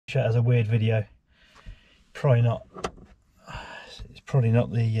As a weird video, probably not. It's probably not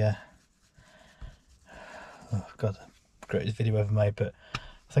the oh god, the greatest video ever made, but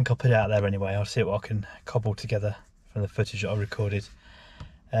I think I'll put it out there anyway. I'll see what I can cobble together from the footage that I recorded.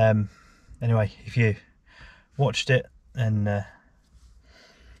 Anyway, if you watched it, and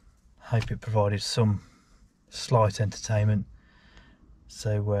hope it provided some slight entertainment.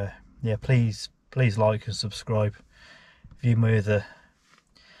 So yeah, please like and subscribe. View my other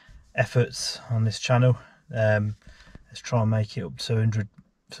efforts on this channel. Let's try and make it up to 100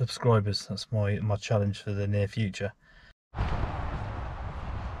 subscribers. That's my challenge for the near future.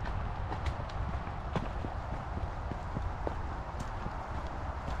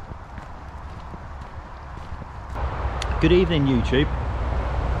 Good evening, YouTube.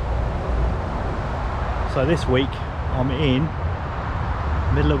 So this week I'm in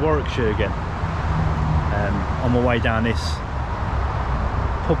the middle of Warwickshire again. On my way down this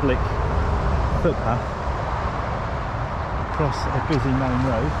public footpath across a busy main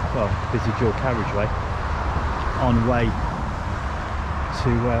road, well, busy dual carriageway, on way to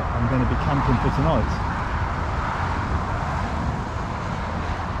where I'm going to be camping for tonight.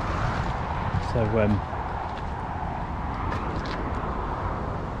 So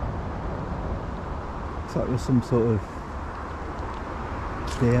looks like there's some sort of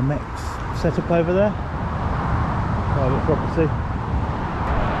BMX setup over there, private property.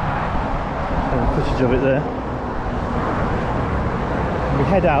 Footage of it there. And we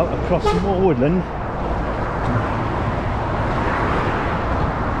head out across some more woodland.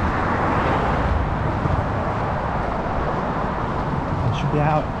 And should be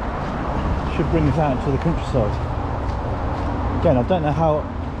out, should bring us out to the countryside. Again, I don't know how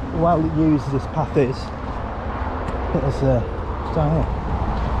well used this path is, but it's down here.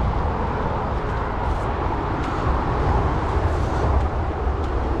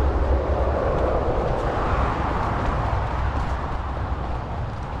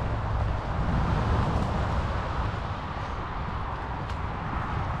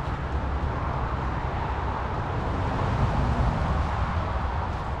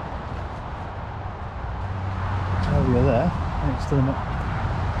 Area there, next to the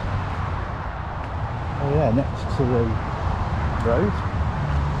next to the road.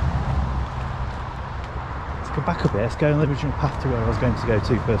 Let's go back a bit. Let's go on the original path to where I was going to go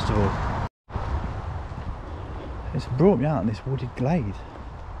to first of all. It's brought me out in this wooded glade.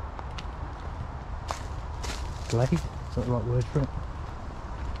 Glade? Is that the right word for it?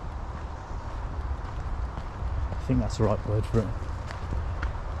 I think that's the right word for it.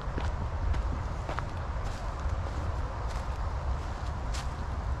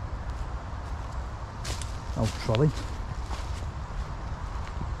 Old trolley.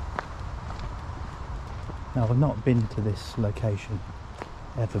 Now, I've not been to this location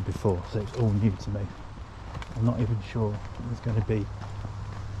ever before, so it's all new to me. I'm not even sure there's going to be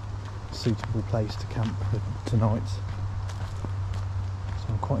a suitable place to camp for tonight, so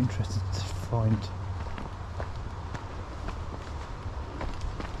I'm quite interested to find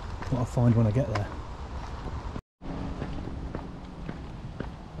what I find when I get there.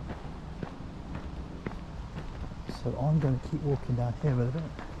 So I'm going to keep walking down here a little bit,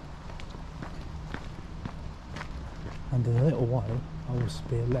 and in a little while I will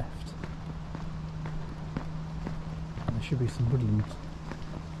spear left, and there should be some woodland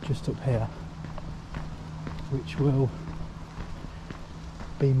just up here which will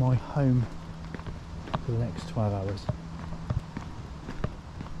be my home for the next 12 hours.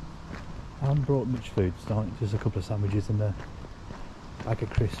 I haven't brought much food tonight, just a couple of sandwiches and a bag of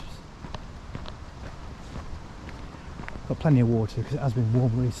crisps. Got plenty of water because it has been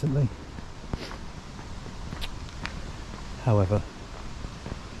warm recently. However,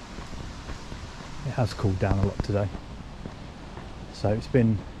 it has cooled down a lot today. So it's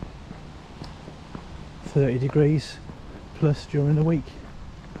been 30 degrees plus during the week.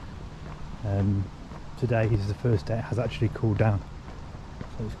 Today is the first day it has actually cooled down,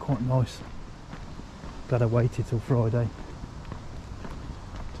 so it's quite nice. Glad I waited till Friday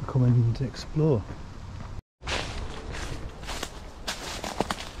to come and explore.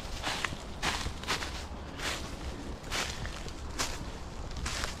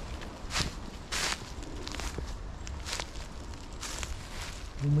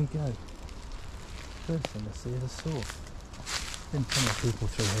 In we go. First thing I see is a saw. Been plenty of people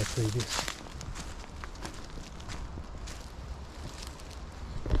through here previous.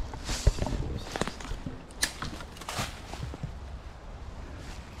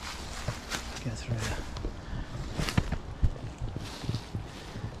 Get through here.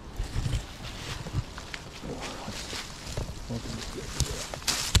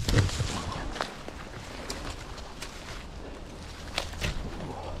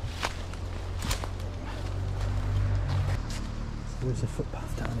 There's a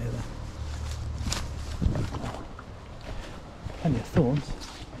footpath down here though. Plenty of thorns.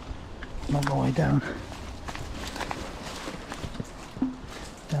 Not my way down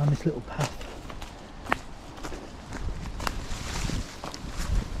this little path.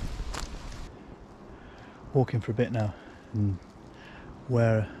 Walking for a bit now, and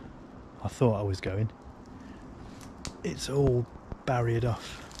where I thought I was going, it's all barriered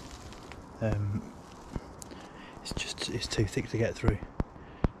off. It's too thick to get through,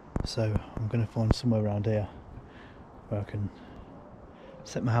 so I'm going to find somewhere around here where I can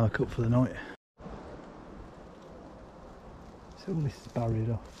set my hammock up for the night. So all this is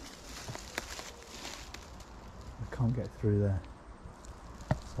barriered off. I can't get through there,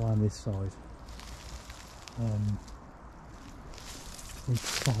 so I'm this side. Need to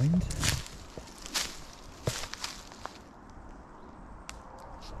find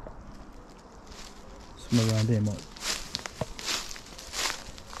somewhere around here might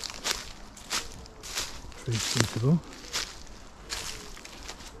prove suitable.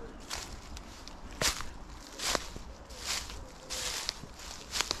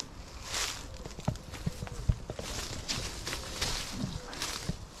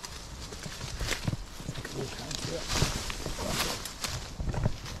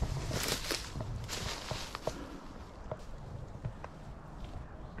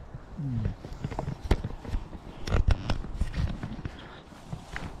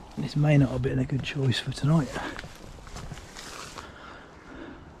 This may not have been a good choice for tonight.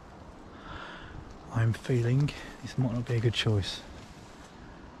 I'm feeling this might not be a good choice.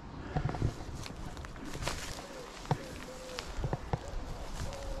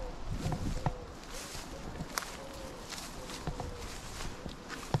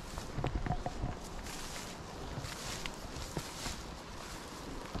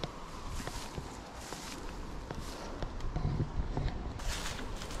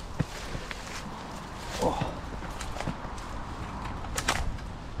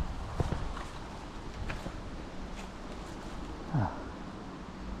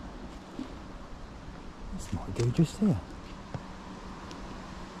 Might do just here.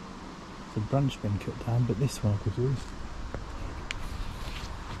 It's a branch been cut down, but this one I could use.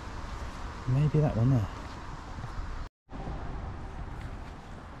 Maybe that one there.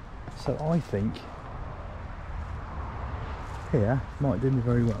 So I think here might do me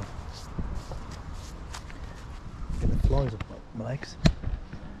very well. Getting the flies up my legs.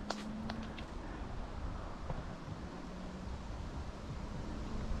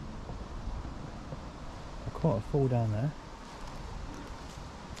 Quite a fall down there,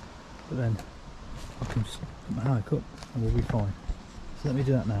 but then I can just put my hammock up and we'll be fine. So let me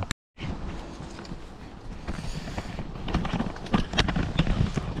do that now.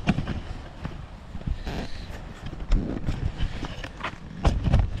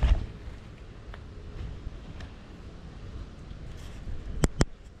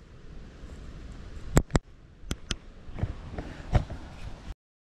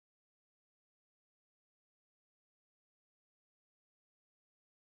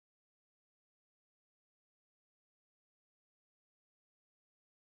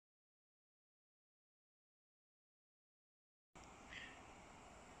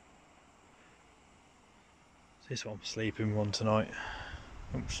 This is what I'm sleeping on tonight.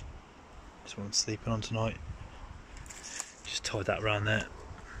 Oops. This is what I'm sleeping on tonight. Just tied that around there.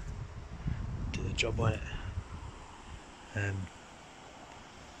 Did the job on it.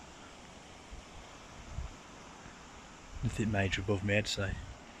 Nothing major above my head, so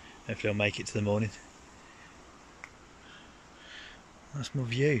hopefully I'll make it to the morning. That's my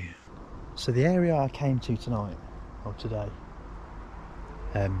view. So the area I came to tonight, or today,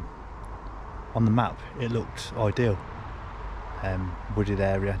 on the map it looked ideal. Wooded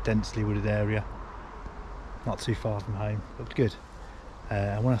area, densely wooded area, not too far from home, looked good.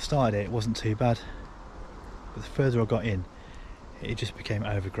 And when I started it wasn't too bad, but the further I got in it just became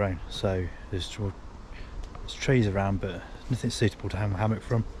overgrown. So there's trees around but nothing suitable to hang a hammock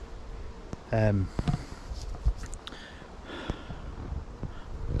from. I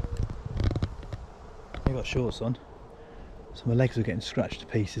got shorts on, so my legs were getting scratched to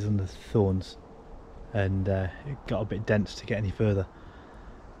pieces under the thorns, and it got a bit dense to get any further.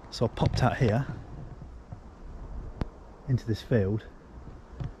 So I popped out here into this field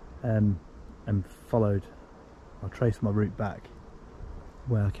and followed. I traced my route back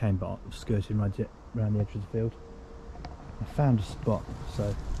where I came, but skirting around the edge of the field. I found a spot,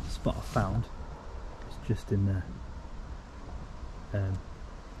 so the spot I found is just in there.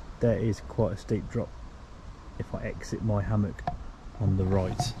 There is quite a steep drop if I exit my hammock on the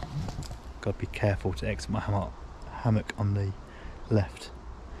right. Got to be careful to exit my hammock on the left.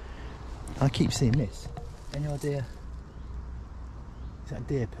 I keep seeing this. Any idea? Is that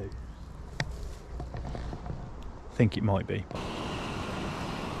deer poo? I think it might be.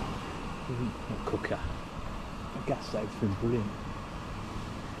 Not cooker. The gas stove's been brilliant.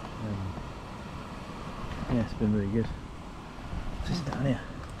 Yeah, it's been really good. What's this down here?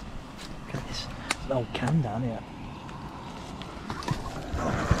 Look at this. There's an old can down here.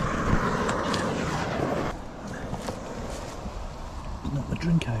 Knock the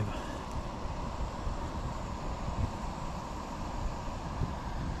drink over.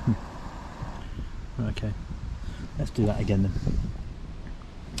 Okay, let's do that again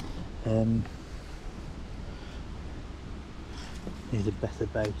then. Need a better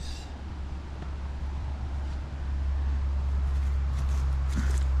base.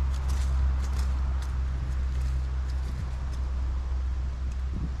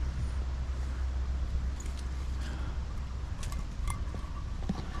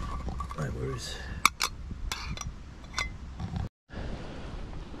 Right, where is?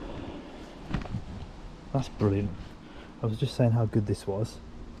 That's brilliant. I was just saying how good this was,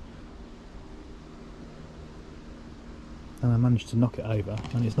 and I managed to knock it over,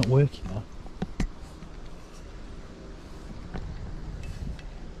 and it's not working now.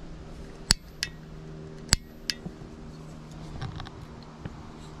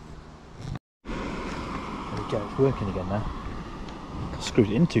 There we go, it's working again now. I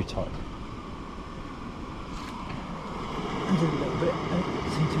screwed it in too tight. I did a little bit, and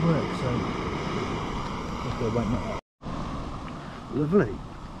it seemed to work, so hopefully I won't knock that. Lovely,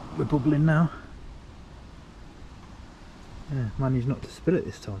 we're bubbling now. Yeah, managed not to spill it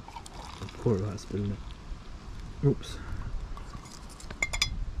this time. I'll pour it without spilling it. Oops.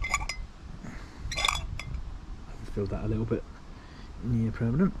 I've filled that a little bit near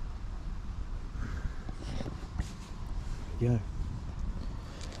permanent. There we go.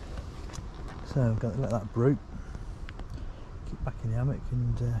 So I've got to let that brew. Get back in the hammock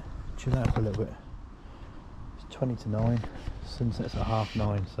and chill out for a little bit. It's 20 to 9. Sunset's at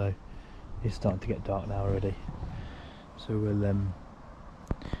 9:30, so it's starting to get dark now already. So we'll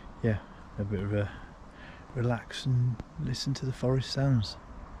yeah, a bit of a relax and listen to the forest sounds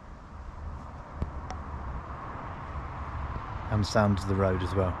and sounds of the road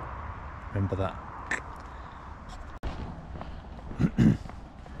as well. Remember that.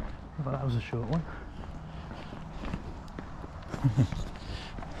 Well, that was a short one.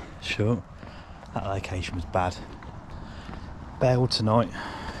 Sure, that location was bad. Bail tonight.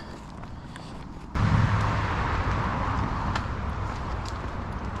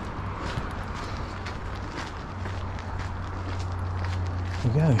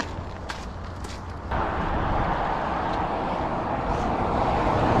 There we go.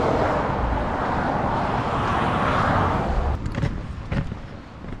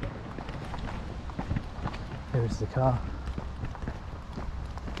 Here is the car.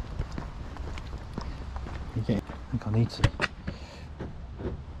 Okay, I think I need to